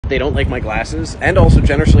they don't like my glasses, and also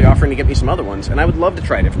generously offering to get me some other ones, and I would love to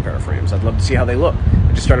try a different pair of frames. I'd love to see how they look.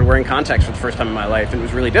 I just started wearing contacts for the first time in my life, and it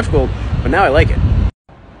was really difficult, but now I like it.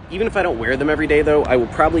 Even if I don't wear them every day, though, I will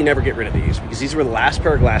probably never get rid of these, because these were the last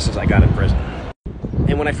pair of glasses I got in prison.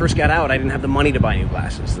 And when I first got out, I didn't have the money to buy new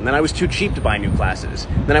glasses. And then I was too cheap to buy new glasses.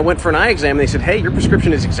 Then I went for an eye exam, and they said, hey, your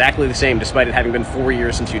prescription is exactly the same, despite it having been 4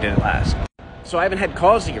 years since you did it last. So I haven't had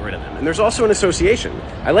cause to get rid of them. And there's also an association.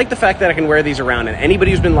 I like the fact that I can wear these around, and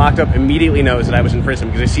anybody who's been locked up immediately knows that I was in prison,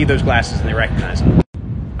 because they see those glasses and they recognize them.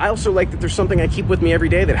 I also like that there's something I keep with me every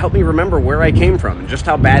day that helps me remember where I came from and just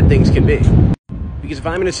how bad things can be. Because if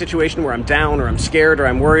I'm in a situation where I'm down, or I'm scared, or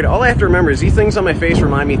I'm worried, all I have to remember is these things on my face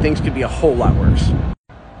remind me things could be a whole lot worse.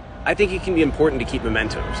 I think it can be important to keep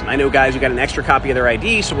mementos, and I know guys who got an extra copy of their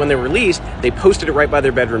ID, so when they're released, they posted it right by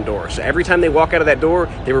their bedroom door. So every time they walk out of that door,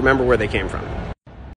 they remember where they came from.